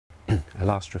a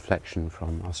last reflection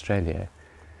from Australia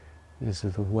is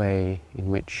the way in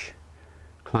which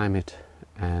climate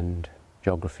and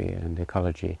geography and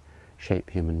ecology shape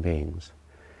human beings.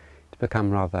 It's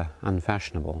become rather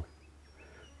unfashionable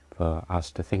for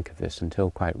us to think of this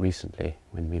until quite recently,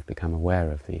 when we've become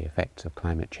aware of the effects of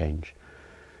climate change.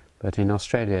 But in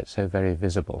Australia it's so very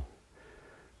visible.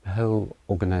 The whole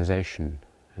organisation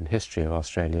and history of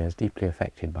Australia is deeply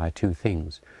affected by two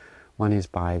things. One is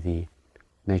by the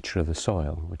nature of the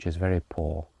soil, which is very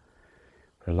poor.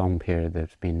 For a long period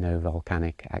there's been no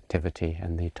volcanic activity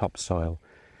and the topsoil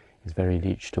is very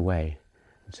leached away.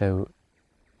 And so,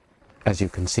 as you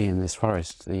can see in this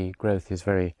forest, the growth is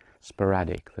very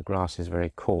sporadic, the grass is very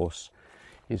coarse,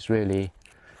 it's really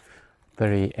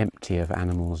very empty of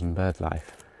animals and bird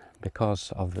life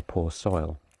because of the poor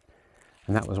soil.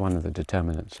 And that was one of the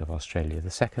determinants of Australia.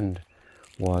 The second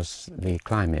was the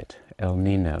climate, El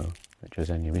Nino, which was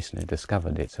only recently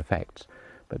discovered its effects,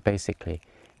 but basically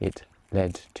it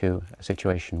led to a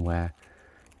situation where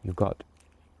you got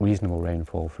reasonable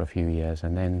rainfall for a few years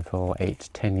and then for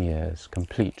 8-10 years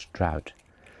complete drought.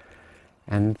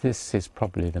 And this is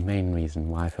probably the main reason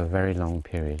why for a very long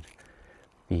period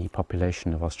the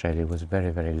population of Australia was very,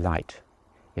 very light.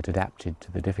 It adapted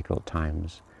to the difficult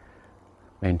times,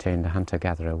 maintained a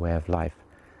hunter-gatherer way of life,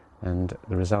 and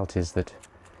the result is that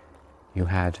you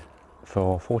had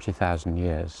for 40,000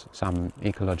 years some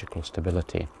ecological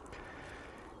stability.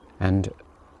 And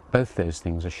both those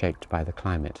things are shaped by the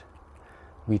climate.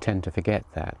 We tend to forget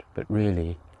that, but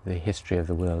really the history of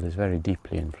the world is very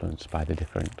deeply influenced by the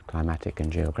different climatic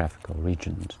and geographical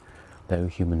regions, though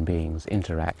human beings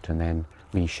interact and then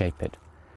reshape it.